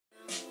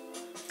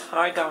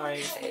Hi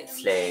guys,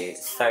 it's Lou.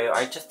 So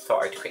I just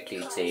thought I'd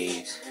quickly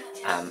do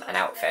an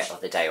outfit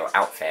of the day or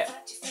outfit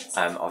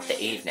of the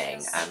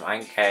evening.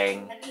 I'm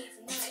going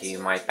to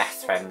my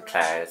best friend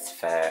Claire's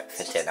for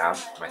dinner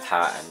with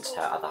her and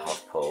her other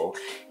half Paul.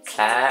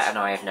 Claire and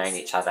I have known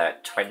each other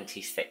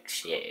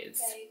 26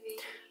 years,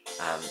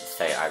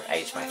 so I've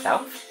aged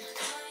myself.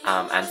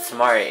 And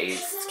tomorrow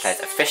is Claire's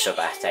official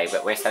birthday,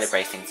 but we're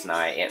celebrating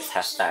tonight. It's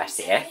her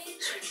 30th,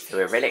 so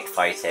we're really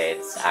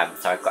excited. So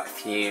I've got a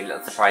few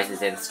little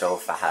surprises in store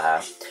for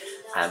her.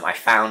 I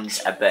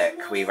found a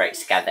book we wrote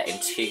together in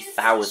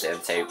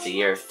 2000, so the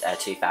year of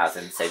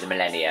 2000, so the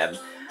millennium.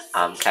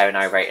 Claire and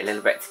I wrote a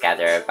little bit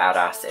together about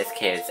us as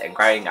kids and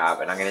growing up,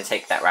 and I'm going to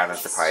take that round and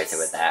surprise her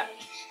with it.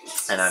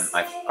 And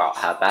I've got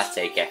her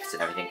birthday gift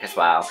and everything as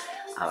well.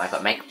 I've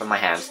got makeup on my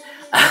hands.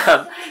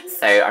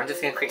 So I'm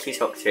just going to quickly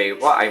talk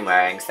through what I'm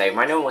wearing. So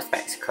my normal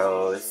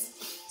spectacles.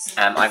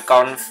 I've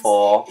gone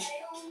for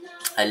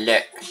a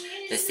look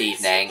this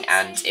evening,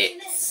 and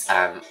it's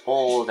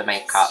all the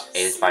makeup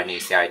is by New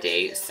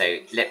CID. So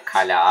lip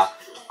colour,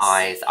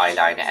 eyes,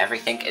 eyeliner,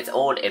 everything is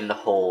all in the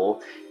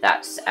haul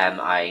that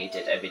I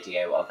did a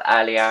video of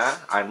earlier.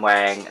 I'm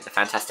wearing the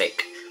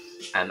fantastic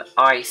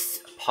Ice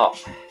Pop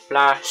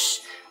blush.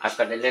 I've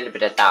got a little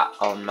bit of that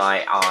on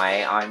my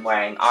eye. I'm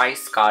wearing Eye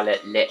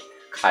Scarlet lip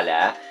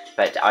colour,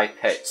 but I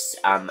put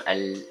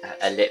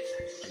a lip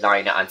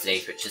liner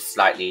underneath, which is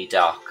slightly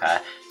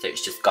darker, so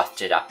it's just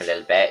gutted up a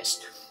little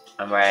bit.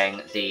 I'm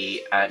wearing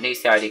the New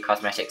CID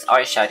Cosmetics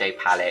eyeshadow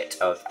palette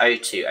of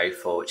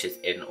 0204, which is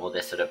in all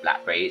the sort of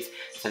blackberries.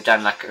 So I've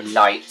done like a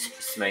light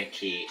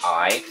smoky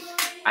eye.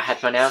 I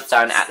had my nails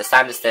done at the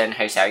Sanderson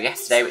Hotel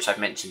yesterday, which I've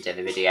mentioned in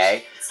the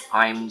video.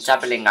 I'm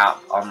doubling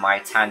up on my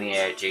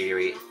Tanya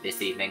jewellery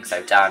this evening, so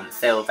I've done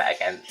silver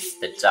against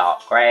the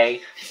dark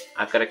grey.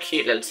 I've got a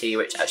cute little tee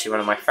which actually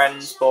one of my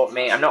friends bought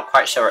me. I'm not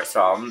quite sure where it's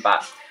from,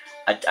 but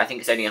I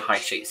think it's only a high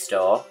street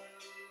store.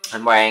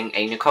 I'm wearing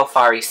a Nicole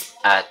Fari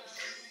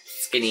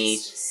skinny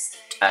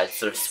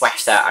sort of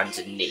sweater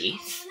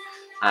underneath.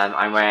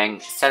 I'm wearing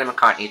Stella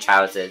McCartney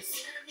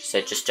trousers,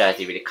 so just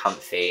jersey, really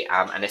comfy,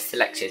 and a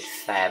Selected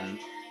Femme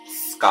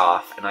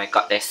scarf, and I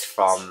got this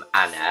from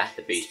Anna,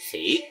 the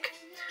boutique.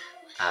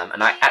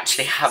 And I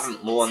actually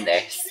haven't worn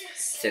this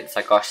since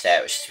I got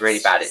it, which is really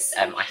bad. It's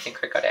I think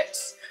I got it,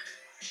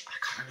 I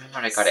can't remember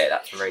when I got it,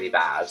 that's really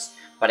bad.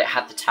 But it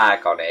had the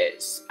tag on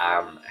it, so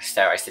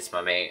I said to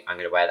Mummy, I'm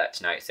going to wear that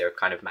tonight, so I've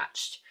kind of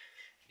matched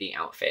the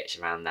outfit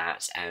around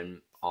that.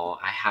 Or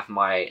I have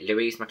my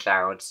Louise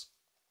McLeod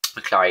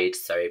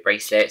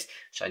bracelet,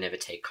 which I never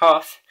take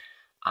off.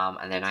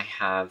 And then I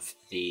have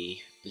the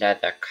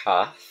leather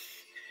cuff,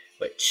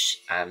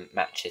 which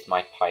matches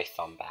my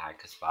Python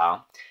bag as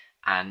well.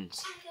 And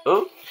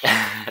ooh,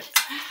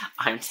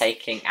 I'm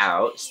taking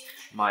out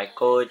my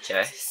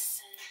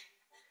gorgeous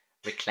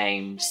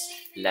reclaimed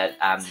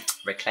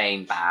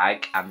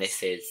bag, and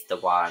this is the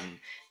one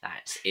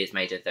that is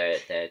made of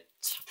the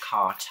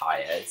car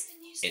tyres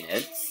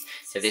innards.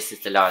 So this is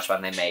the large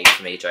one they made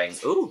for me during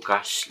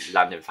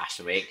London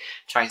Fashion Week,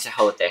 trying to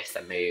hold this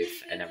and move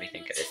and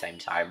everything at the same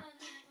time.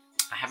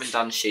 I haven't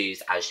done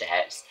shoes as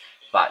yet,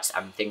 but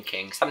I'm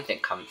thinking something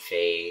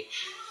comfy,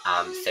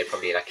 so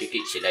probably like a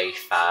Gucci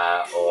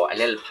loafer or a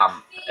little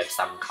pump of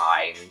some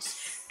kind,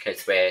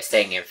 because we're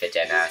staying in for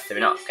dinner, so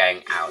we're not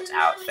going out,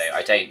 so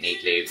I don't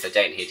need lubes, I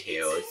don't need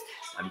heels.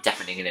 I'm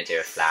definitely going to do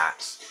a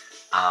flat,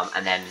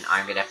 and then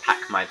I'm going to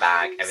pack my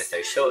bag ever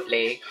so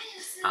shortly,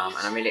 and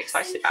I'm really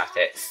excited about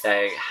it.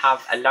 So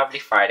have a lovely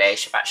Friday.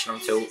 Shabbat shalom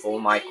to all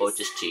my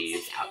gorgeous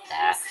Jews out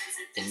there.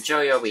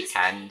 Enjoy your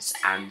weekend,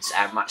 and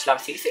much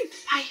love. See you soon.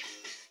 Bye.